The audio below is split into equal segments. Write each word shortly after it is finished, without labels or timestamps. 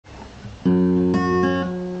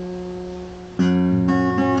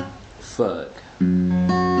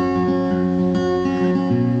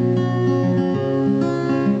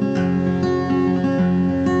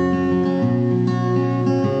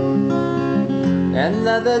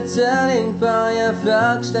Another turning point, you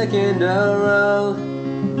felt stuck in the road.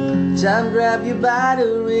 Time grabbed you by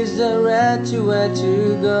the wrist and led you where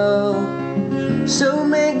to go. So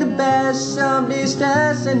make the best of this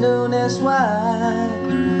test and know that's why.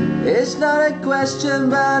 It's not a question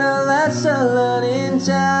but a lesson learned in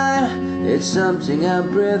time. It's something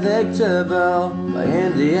unpredictable, but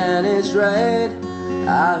in the end it's right.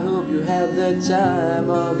 I hope you have the time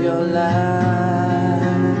of your life.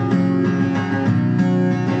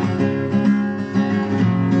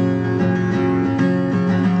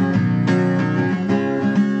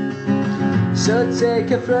 So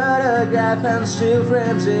take a photograph and still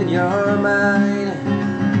frames in your mind,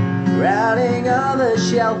 routing on the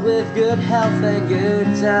shelf with good health and good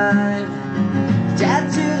time.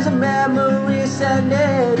 Tattoos of memories and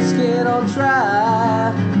it's skin on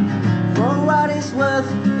trial. For what it's worth,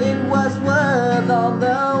 it was worth all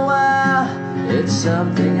the while. It's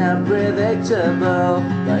something unpredictable,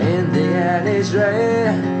 but in the end it's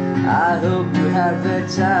right. I hope you have the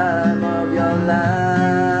time of your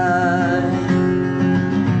life.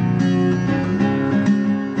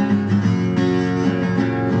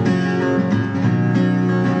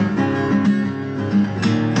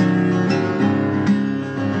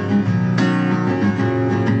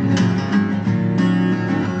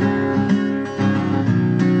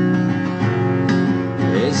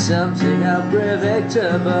 It's something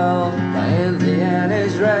unpredictable, but in the end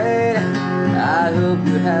it's right. I hope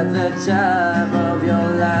you have the time of your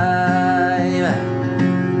life.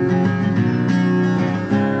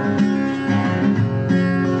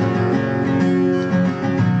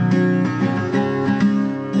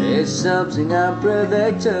 It's something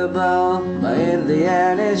unpredictable, but in the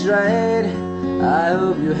end it's right. I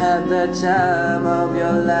hope you have the time of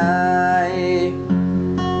your life.